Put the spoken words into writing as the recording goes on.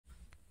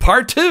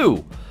part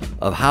 2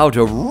 of how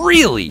to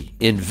really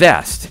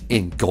invest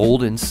in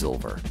gold and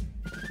silver.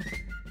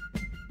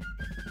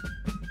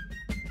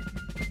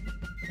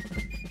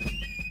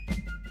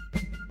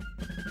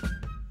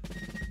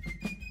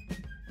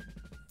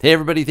 Hey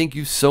everybody, thank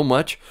you so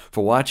much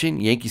for watching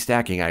Yankee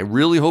Stacking. I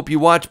really hope you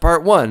watched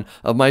part 1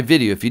 of my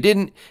video. If you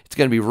didn't, it's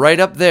going to be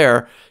right up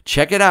there.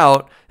 Check it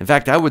out. In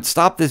fact, I would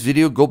stop this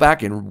video, go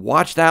back and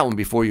watch that one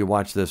before you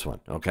watch this one,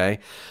 okay?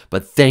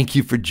 But thank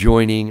you for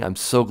joining. I'm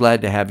so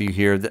glad to have you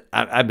here.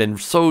 I've been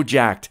so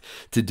jacked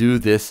to do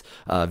this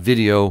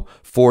video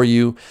for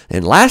you.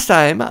 And last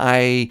time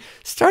I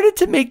started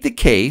to make the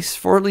case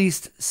for at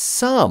least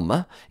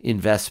some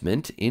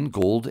investment in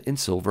gold and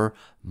silver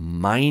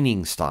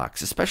mining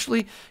stocks,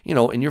 especially, you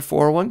know, in your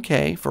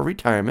 401k for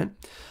retirement.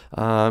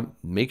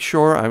 Make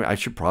sure, I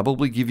should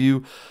probably give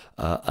you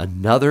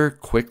another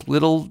quick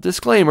little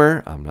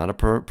disclaimer. I'm not a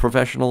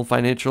professional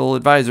financial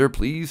advisor.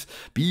 Please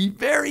be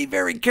very,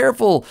 very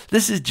careful.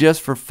 This is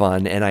just for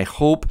fun, and I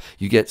hope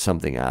you get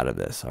something out of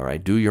this. All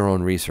right, do your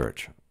own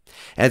research.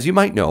 As you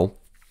might know,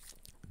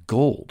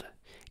 gold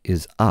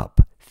is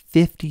up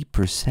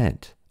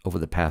 50% over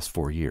the past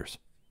 4 years.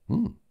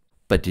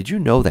 But did you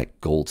know that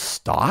gold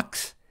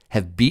stocks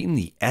have beaten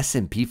the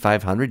S&P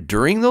 500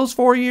 during those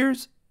 4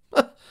 years?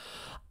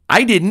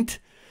 I didn't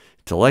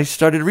until I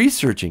started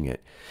researching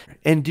it.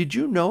 And did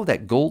you know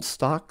that gold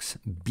stocks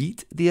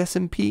beat the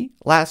S&P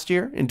last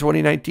year in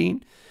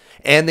 2019?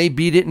 And they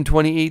beat it in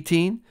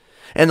 2018?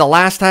 And the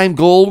last time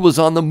gold was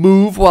on the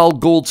move while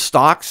gold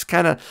stocks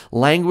kind of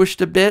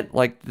languished a bit,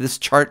 like this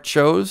chart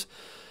shows,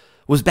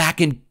 was back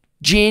in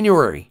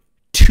January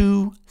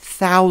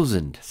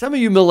 2000. Some of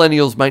you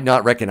millennials might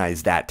not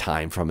recognize that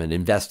time from an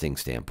investing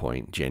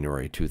standpoint,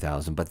 January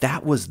 2000, but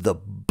that was the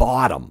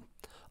bottom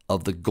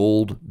of the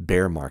gold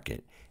bear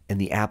market and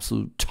the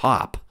absolute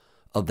top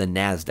of the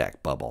NASDAQ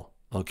bubble,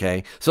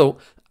 okay? So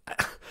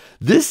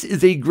this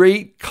is a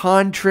great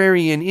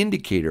contrarian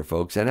indicator,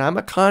 folks, and I'm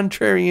a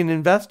contrarian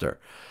investor.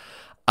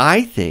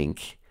 I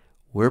think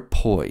we're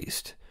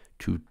poised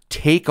to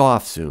take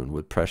off soon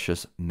with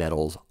precious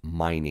metals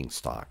mining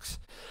stocks.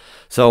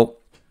 So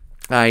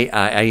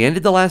I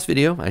ended the last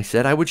video. I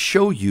said I would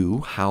show you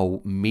how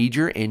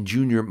major and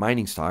junior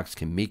mining stocks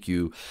can make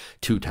you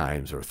 2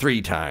 times or 3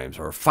 times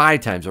or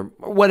 5 times or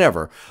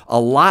whatever,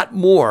 a lot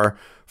more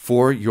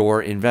for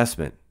your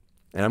investment.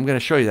 And I'm going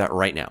to show you that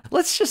right now.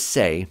 Let's just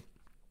say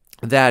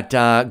that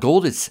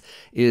gold is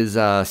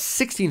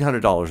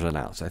 $1,600 an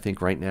ounce. I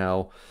think right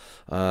now,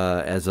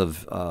 as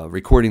of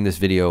recording this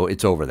video,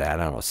 it's over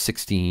that. I don't know,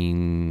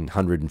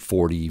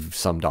 $1,640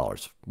 some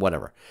dollars,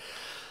 whatever.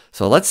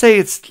 So let's say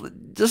it's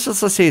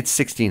let's say it's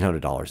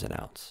 $1,600 an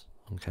ounce.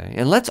 Okay,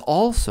 and let's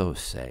also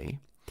say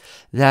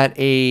that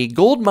a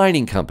gold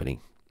mining company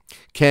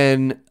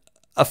can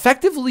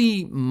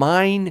effectively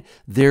mine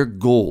their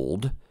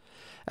gold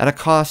at a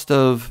cost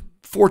of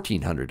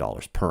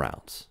 $1,400 per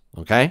ounce.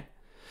 Okay,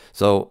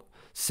 so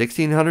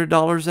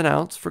 $1,600 an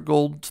ounce for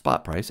gold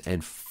spot price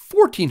and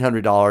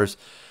 $1,400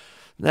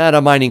 that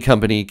a mining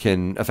company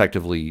can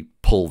effectively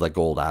pull the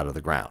gold out of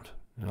the ground.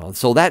 You know,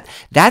 so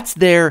that's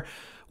their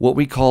what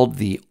we called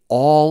the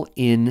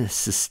all-in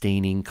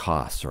sustaining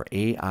costs, or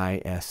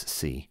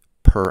AISC,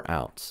 per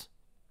ounce.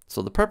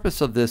 So the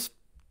purpose of this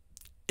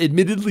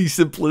admittedly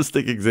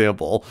simplistic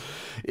example,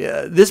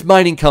 this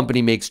mining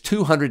company makes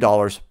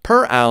 $200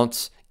 per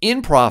ounce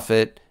in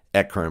profit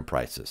at current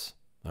prices.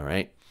 All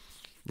right.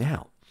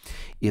 Now,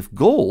 if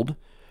gold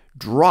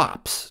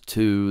drops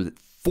to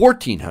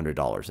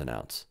 $1,400 an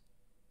ounce,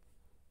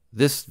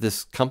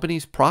 this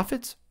company's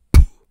profits,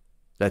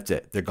 that's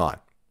it. They're gone.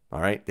 All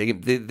right. They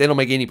don't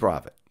make any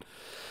profit.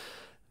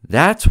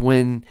 That's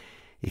when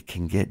it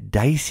can get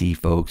dicey,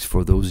 folks,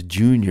 for those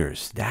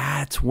juniors.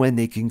 That's when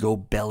they can go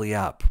belly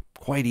up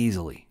quite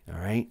easily. All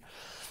right.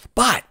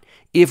 But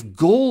if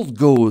gold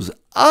goes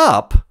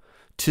up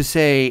to,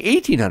 say,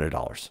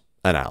 $1,800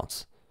 an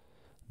ounce,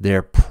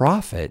 their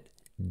profit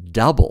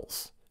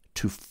doubles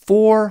to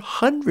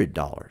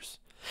 $400,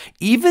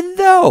 even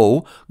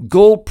though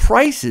gold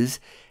prices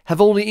have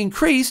only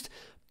increased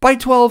by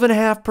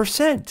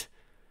 12.5%.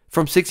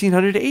 From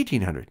 $1,600 to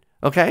 $1,800,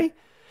 okay?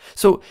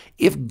 So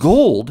if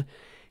gold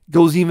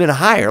goes even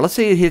higher, let's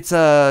say it hits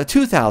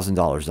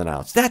 $2,000 an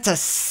ounce, that's a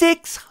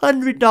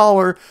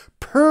 $600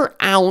 per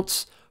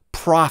ounce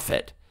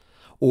profit,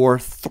 or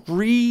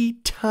 3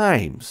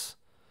 times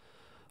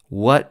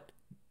what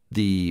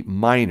the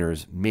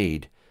miners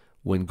made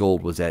when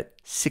gold was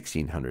at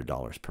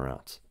 $1,600 per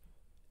ounce.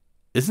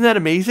 Isn't that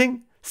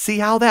amazing? See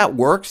how that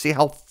works? See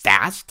how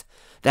fast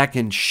that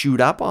can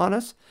shoot up on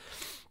us?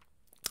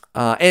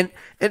 And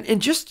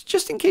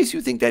just in case you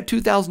think that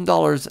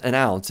 $2,000 an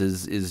ounce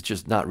is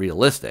just not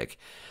realistic,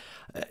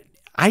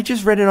 I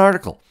just read an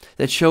article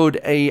that showed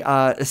a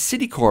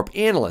Citicorp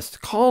analyst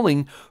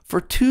calling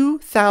for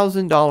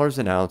 $2,000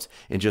 an ounce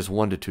in just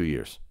 1 to 2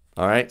 years.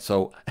 All right,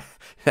 so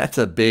that's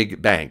a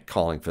big bank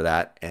calling for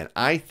that, and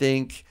I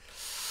think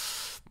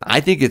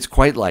it's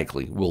quite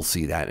likely we'll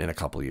see that in a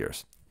couple of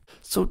years.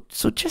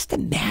 So just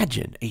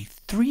imagine a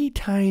 3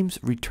 times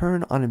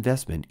return on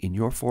investment in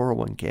your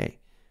 401k.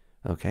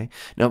 Okay.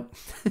 Now,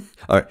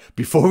 all right,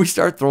 before we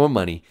start throwing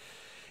money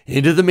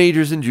into the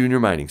majors and junior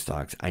mining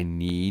stocks, I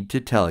need to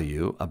tell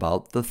you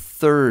about the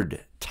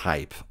third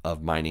type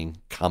of mining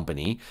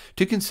company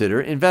to consider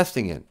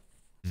investing in.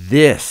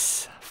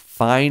 This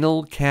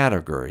final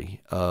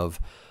category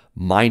of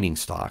mining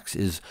stocks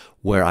is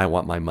where I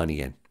want my money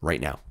in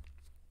right now.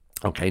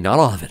 Okay, not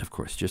all of it, of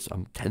course, just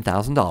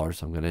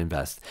 $10,000 I'm going to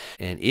invest.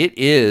 And it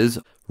is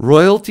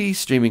royalty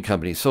streaming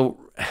companies. So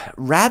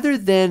rather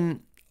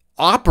than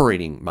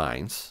operating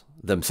mines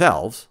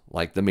themselves,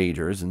 like the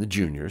majors and the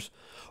juniors,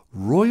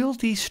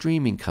 royalty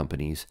streaming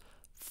companies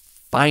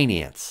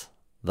finance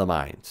the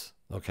mines,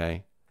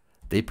 okay?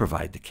 They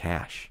provide the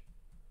cash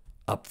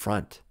up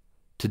front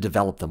to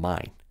develop the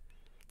mine.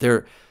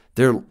 They're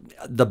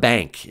the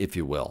bank, if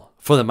you will,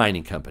 for the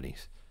mining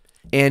companies.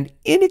 And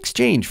in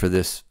exchange for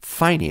this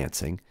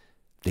financing,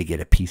 they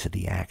get a piece of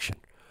the action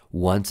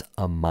once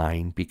a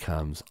mine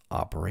becomes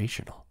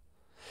operational.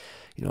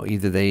 You know,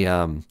 either they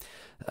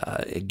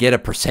get a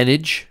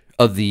percentage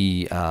of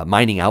the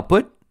mining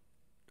output,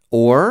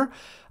 or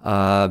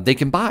they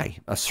can buy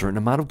a certain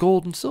amount of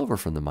gold and silver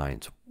from the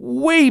mines,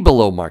 way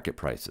below market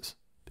prices.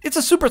 It's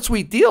a super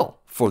sweet deal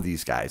for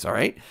these guys, all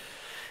right?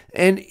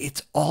 And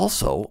it's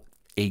also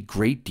a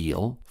great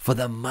deal for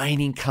the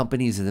mining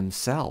companies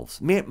themselves.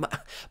 Man,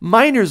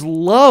 miners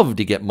love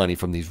to get money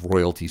from these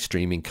royalty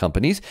streaming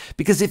companies,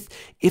 because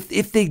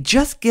if they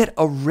just get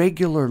a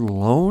regular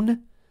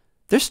loan,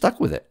 they're stuck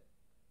with it,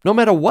 no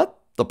matter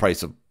what the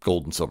price of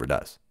gold and silver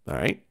does. All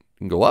right, it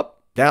can go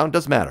up, down,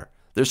 doesn't matter.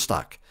 They're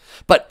stuck.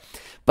 But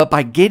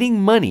by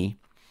getting money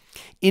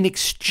in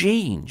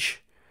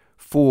exchange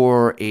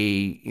for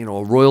a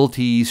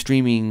royalty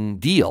streaming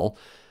deal,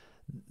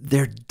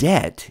 their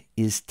debt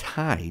is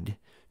tied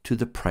to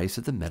the price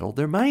of the metal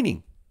they're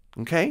mining.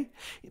 Okay?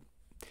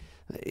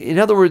 In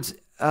other words,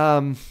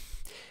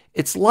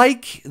 it's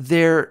like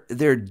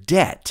their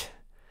debt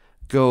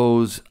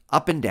goes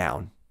up and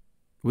down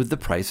with the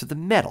price of the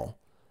metal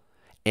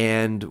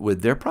and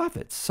with their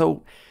profits.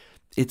 So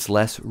it's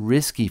less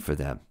risky for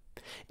them.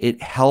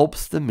 It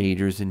helps the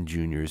majors and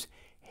juniors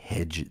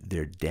hedge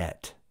their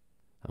debt.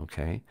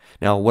 Okay.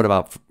 Now, what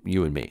about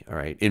you and me? All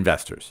right,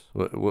 investors.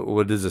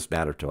 What does this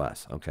matter to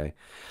us? Okay.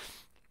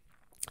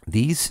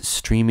 These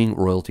streaming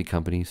royalty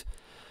companies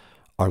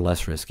are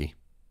less risky.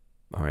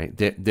 All right.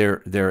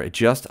 They're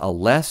just a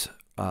less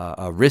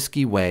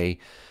risky way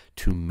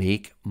to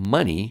make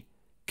money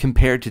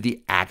compared to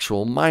the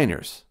actual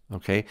miners.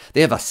 Okay.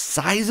 They have a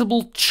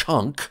sizable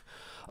chunk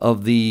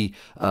of the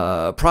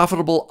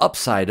profitable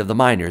upside of the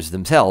miners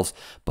themselves,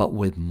 but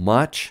with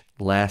much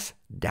less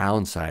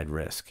downside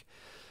risk.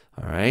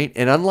 All right.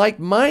 And unlike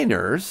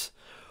miners,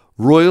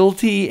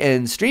 royalty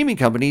and streaming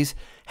companies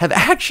have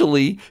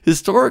actually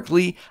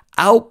historically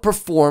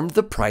outperformed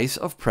the price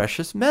of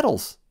precious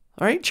metals.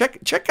 All right.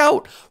 Check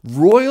out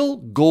Royal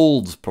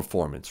Gold's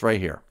performance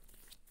right here.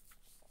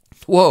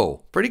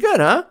 Whoa, pretty good,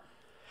 huh?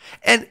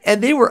 And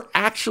they were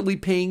actually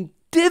paying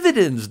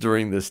dividends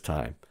during this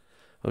time.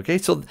 Okay,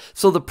 so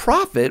the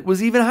profit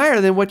was even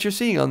higher than what you're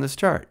seeing on this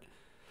chart.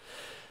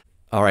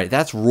 All right,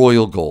 that's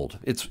Royal Gold.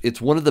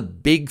 It's one of the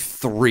big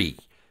 3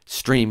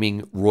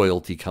 streaming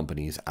royalty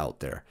companies out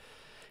there.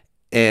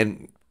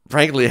 And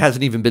frankly, it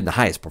hasn't even been the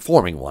highest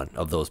performing one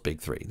of those big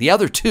 3. The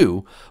other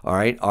 2, all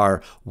right,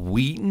 are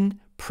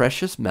Wheaton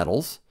Precious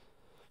Metals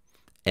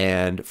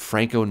and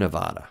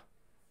Franco-Nevada.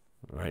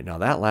 All right, now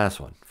that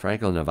last one,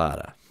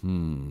 Franco-Nevada,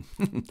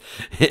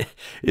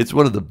 it's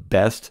one of the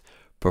best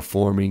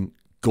performing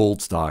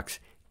gold stocks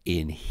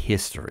in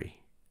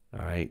history.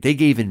 All right. They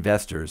gave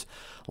investors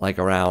like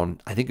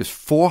around, I think it was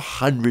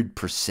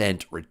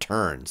 400%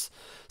 returns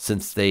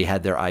since they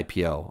had their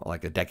IPO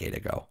like a decade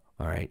ago.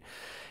 All right.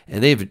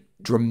 And they've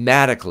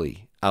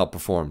dramatically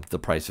outperformed the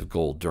price of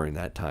gold during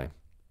that time.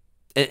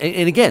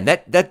 And again,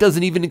 that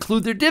doesn't even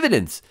include their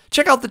dividends.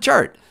 Check out the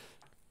chart.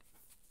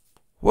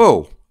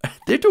 Whoa,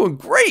 they're doing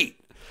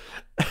great.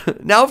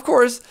 Now, of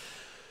course,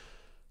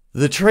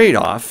 the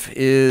trade-off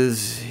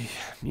is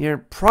you're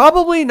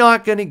probably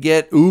not going to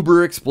get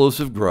uber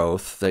explosive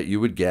growth that you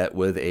would get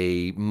with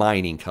a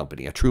mining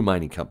company, a true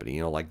mining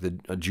company, like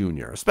a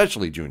junior,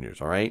 especially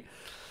juniors, all right?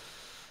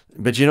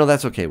 But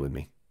that's okay with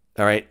me,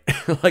 all right?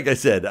 Like I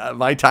said,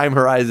 my time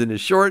horizon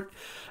is short,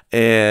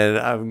 and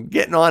I'm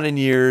getting on in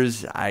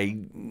years.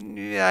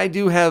 I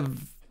do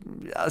have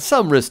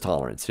some risk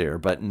tolerance here,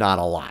 but not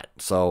a lot.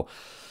 So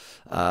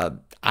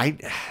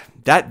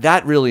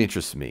that really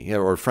interests me,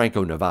 or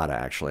Franco-Nevada,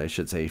 actually, I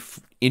should say,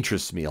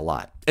 interests me a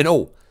lot. And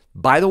oh,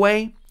 by the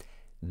way,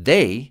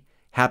 they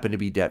happen to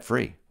be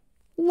debt-free.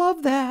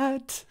 Love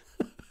that.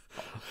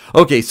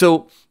 Okay,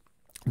 so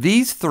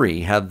these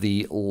 3 have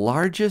the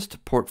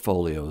largest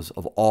portfolios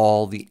of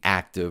all the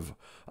active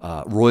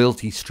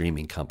royalty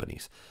streaming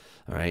companies.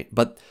 All right,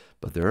 but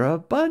there are a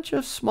bunch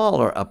of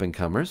smaller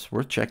up-and-comers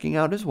worth checking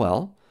out as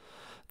well.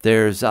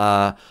 There's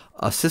a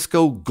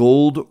Cisco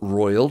Gold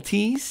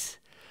Royalties,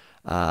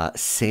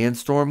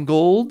 Sandstorm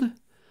Gold,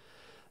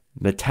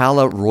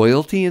 Metalla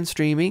Royalty and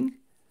Streaming,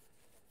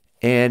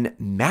 and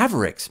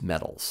Mavericks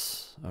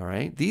Metals. All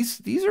right,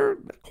 these are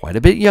quite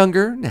a bit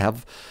younger and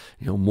have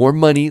more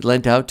money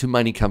lent out to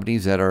mining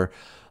companies that are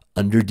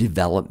under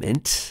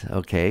development.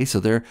 Okay, so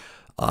they're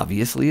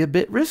obviously a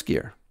bit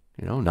riskier.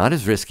 Not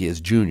as risky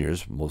as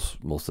juniors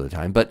most of the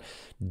time, but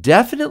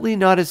definitely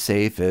not as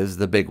safe as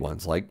the big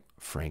ones like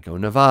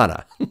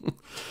Franco-Nevada.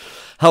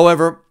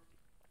 However,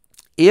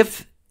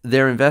 if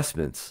their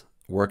investments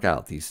work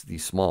out, these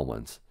small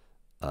ones,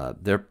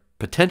 their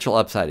potential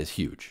upside is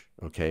huge.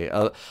 Okay,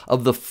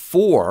 of the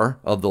 4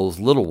 of those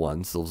little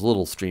ones, those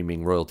little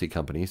streaming royalty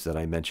companies that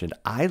I mentioned,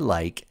 I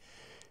like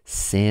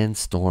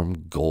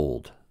Sandstorm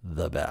Gold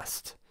the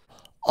best.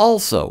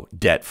 Also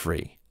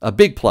debt-free. A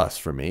big plus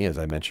for me, as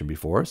I mentioned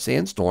before.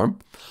 Sandstorm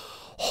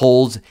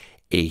holds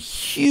a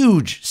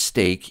huge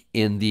stake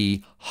in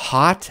the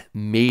Hot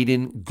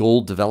Maiden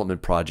Gold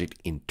Development Project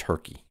in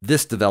Turkey.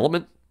 This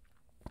development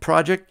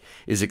project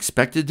is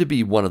expected to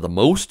be one of the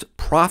most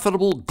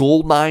profitable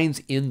gold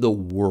mines in the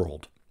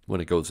world when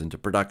it goes into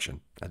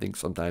production, I think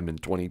sometime in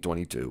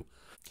 2022.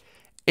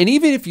 And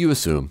even if you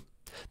assume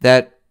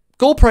that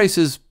gold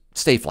prices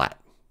stay flat,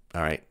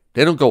 all right,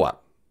 they don't go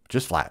up,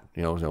 just flat.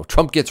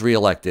 Trump gets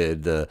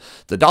reelected, the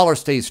dollar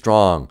stays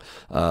strong,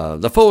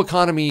 the faux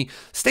economy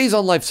stays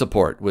on life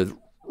support with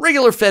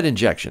regular Fed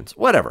injections,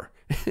 whatever.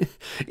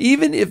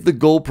 Even if the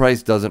gold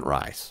price doesn't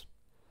rise,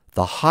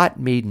 the Hot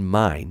Maiden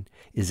mine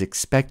is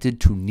expected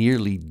to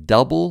nearly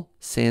double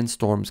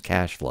Sandstorm's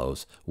cash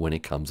flows when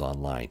it comes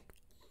online.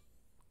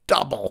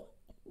 Double.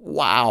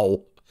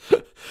 Wow.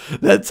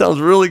 That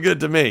sounds really good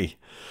to me.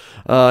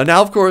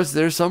 Now, of course,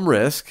 there's some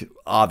risk,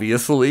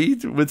 obviously,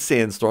 with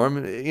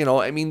Sandstorm.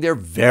 They're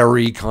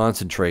very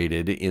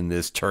concentrated in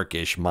this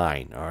Turkish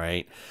mine, all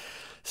right?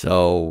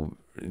 So,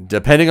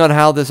 depending on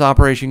how this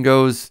operation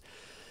goes,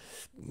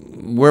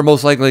 we're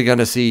most likely going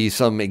to see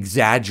some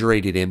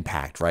exaggerated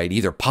impact, right?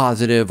 Either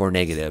positive or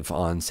negative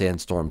on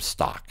Sandstorm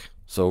stock.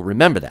 So,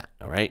 remember that,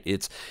 all right?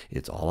 It's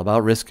all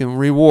about risk and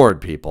reward,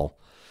 people.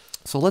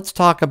 So let's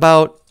talk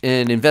about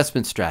an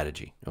investment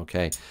strategy,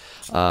 okay,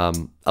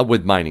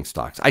 with mining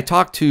stocks. I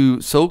talked to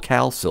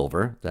SoCal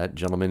Silver, that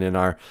gentleman in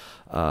our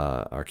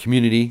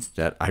community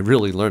that I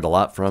really learned a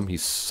lot from.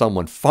 He's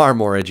someone far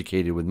more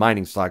educated with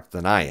mining stocks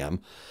than I am.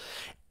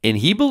 And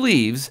he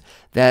believes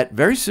that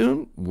very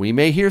soon we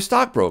may hear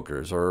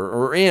stockbrokers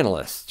or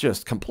analysts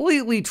just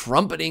completely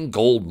trumpeting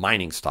gold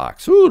mining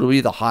stocks. Ooh, it'll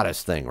be the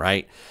hottest thing,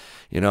 right?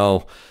 It's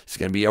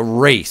going to be a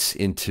race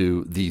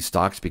into these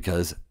stocks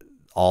because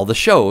all the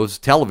shows,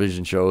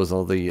 television shows,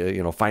 all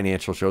the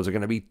financial shows are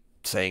going to be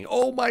saying,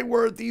 "Oh my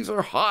word, these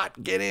are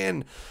hot, get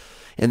in,"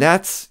 and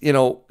that's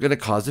going to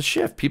cause a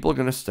shift. People are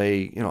going to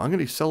say, "I'm going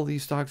to sell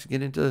these stocks and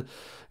get into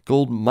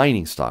gold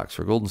mining stocks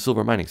or gold and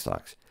silver mining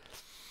stocks,"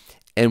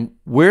 and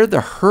where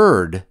the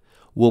herd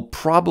will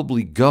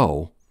probably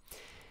go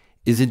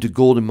is into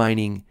gold and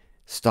mining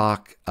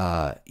stock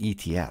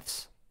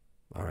ETFs.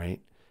 All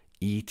right.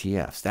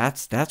 ETFs.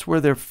 That's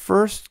where they're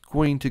first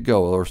going to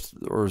go,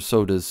 or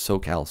so does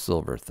SoCal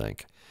Silver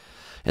think.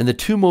 And the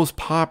 2 most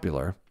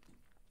popular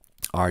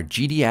are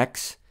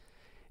GDX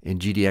and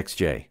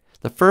GDXJ.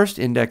 The first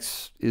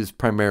index is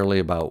primarily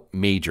about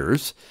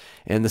majors,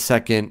 and the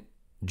second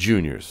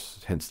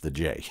juniors, hence the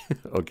J.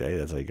 Okay,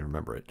 that's how you can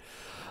remember it.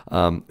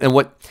 And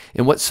what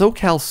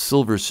SoCal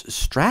Silver's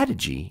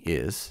strategy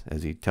is,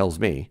 as he tells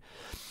me,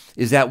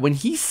 is that when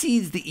he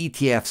sees the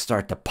ETFs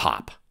start to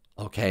pop,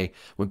 okay,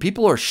 when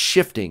people are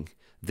shifting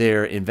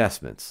their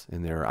investments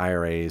in their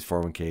IRAs,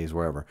 401ks,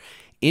 wherever,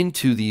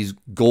 into these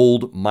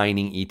gold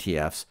mining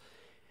ETFs,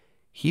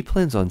 he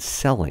plans on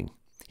selling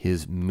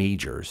his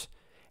majors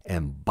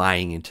and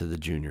buying into the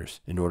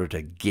juniors in order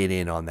to get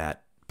in on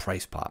that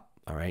price pop.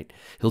 All right.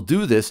 He'll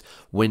do this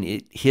when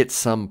it hits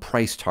some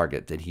price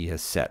target that he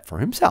has set for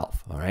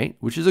himself. All right.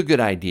 Which is a good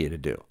idea to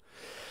do.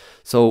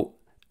 So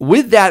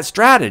with that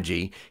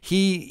strategy,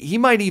 he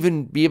might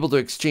even be able to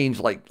exchange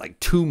like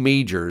 2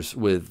 majors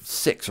with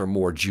 6 or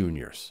more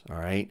juniors. All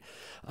right.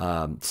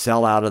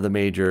 Sell out of the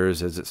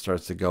majors as it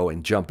starts to go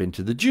and jump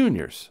into the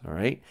juniors. All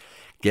right.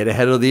 Get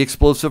ahead of the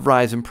explosive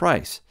rise in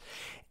price.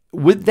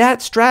 With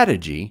that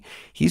strategy,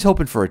 he's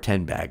hoping for a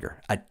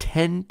 10-bagger, a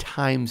 10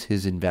 times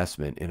his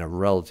investment in a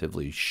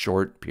relatively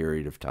short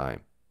period of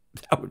time.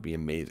 That would be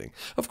amazing.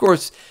 Of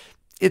course,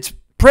 it's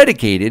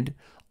predicated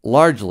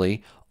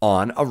largely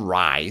on a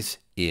rise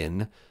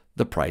in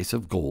the price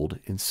of gold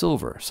and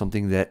silver,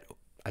 something that,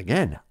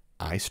 again,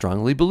 I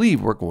strongly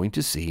believe we're going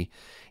to see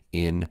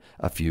in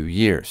a few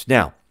years.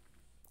 Now,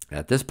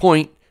 at this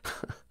point,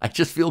 I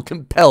just feel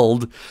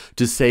compelled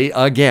to say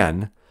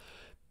again,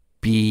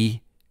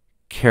 be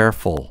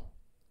careful.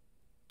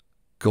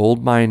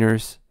 Gold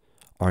miners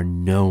are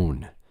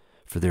known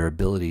for their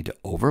ability to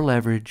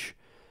over-leverage,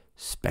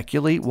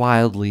 speculate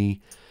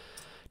wildly,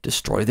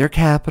 destroy their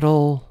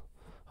capital.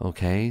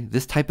 Okay,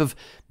 this type of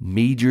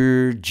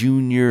major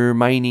junior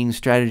mining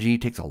strategy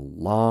takes a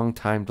long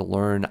time to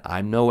learn.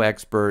 I'm no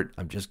expert.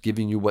 I'm just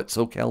giving you what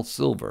SoCal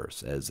Silver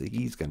says that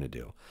he's going to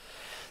do.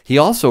 He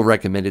also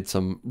recommended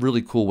some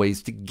really cool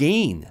ways to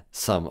gain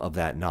some of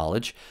that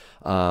knowledge.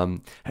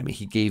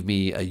 He gave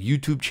me a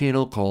YouTube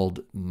channel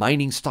called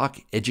Mining Stock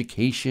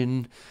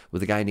Education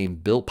with a guy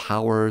named Bill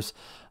Powers.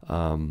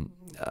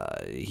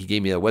 He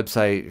gave me a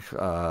website.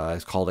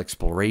 It's called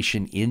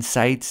Exploration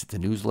Insights. It's a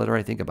newsletter,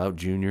 I think, about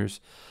juniors.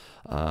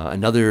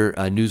 Another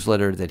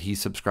newsletter that he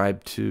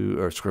subscribes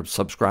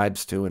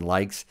to and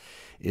likes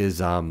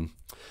is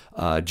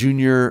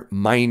Junior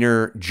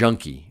Miner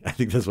Junkie. I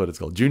think that's what it's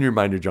called, Junior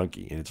Miner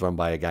Junkie, and it's run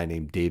by a guy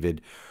named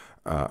David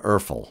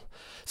Erfel.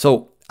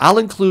 So I'll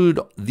include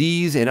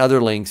these and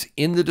other links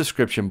in the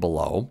description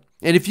below.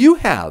 And if you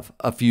have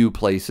a few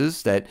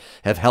places that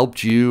have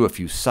helped you, a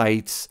few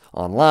sites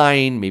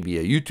online, maybe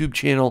a YouTube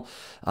channel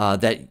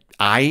that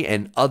I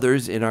and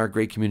others in our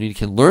great community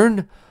can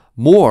learn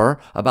more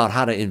about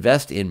how to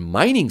invest in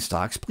mining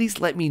stocks,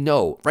 please let me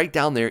know right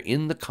down there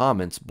in the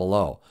comments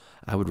below.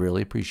 I would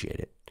really appreciate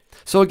it.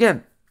 So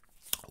again,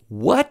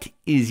 what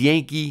is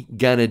Yankee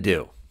gonna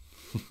do?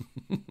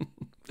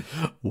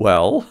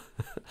 Well,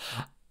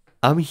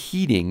 I'm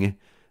heeding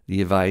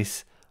the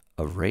advice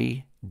of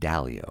Ray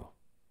Dalio,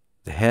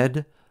 the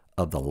head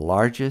of the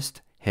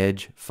largest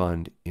hedge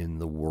fund in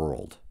the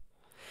world.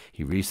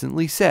 He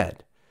recently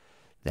said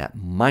that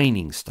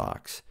mining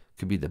stocks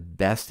could be the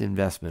best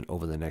investment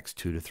over the next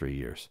 2 to 3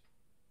 years.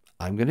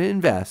 I'm going to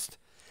invest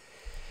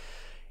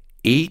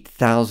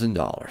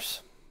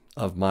 $8,000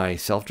 of my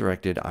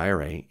self-directed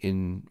IRA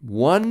in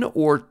 1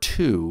 or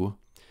 2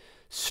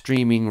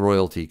 streaming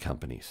royalty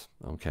companies,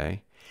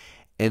 okay?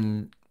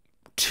 And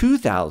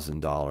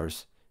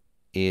 $2,000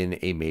 in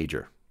a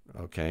major,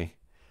 okay?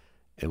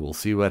 And we'll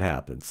see what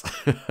happens.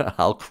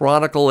 I'll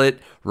chronicle it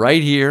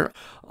right here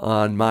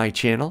on my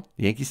channel,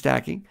 Yankee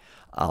Stacking.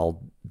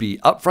 I'll be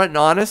upfront and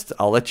honest.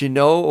 I'll let you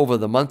know over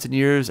the months and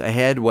years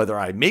ahead whether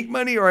I make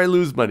money or I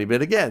lose money.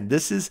 But again,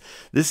 this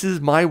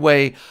is my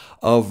way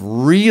of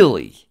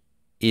really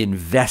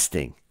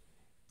investing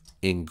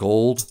in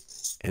gold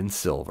and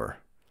silver.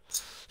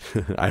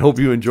 I hope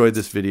you enjoyed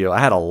this video. I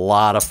had a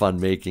lot of fun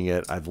making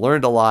it. I've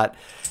learned a lot,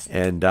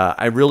 and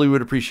I really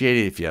would appreciate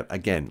it if you,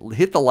 again,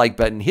 hit the like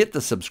button, hit the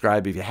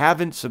subscribe if you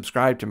haven't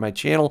subscribed to my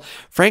channel.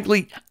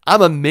 Frankly,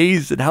 I'm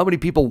amazed at how many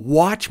people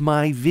watch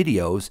my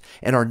videos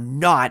and are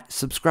not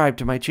subscribed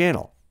to my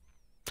channel.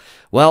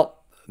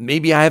 Well,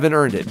 maybe I haven't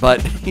earned it,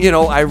 but,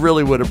 I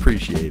really would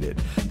appreciate it.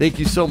 Thank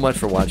you so much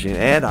for watching,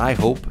 and I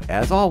hope,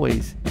 as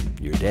always,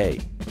 your day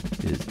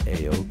is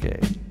A-OK.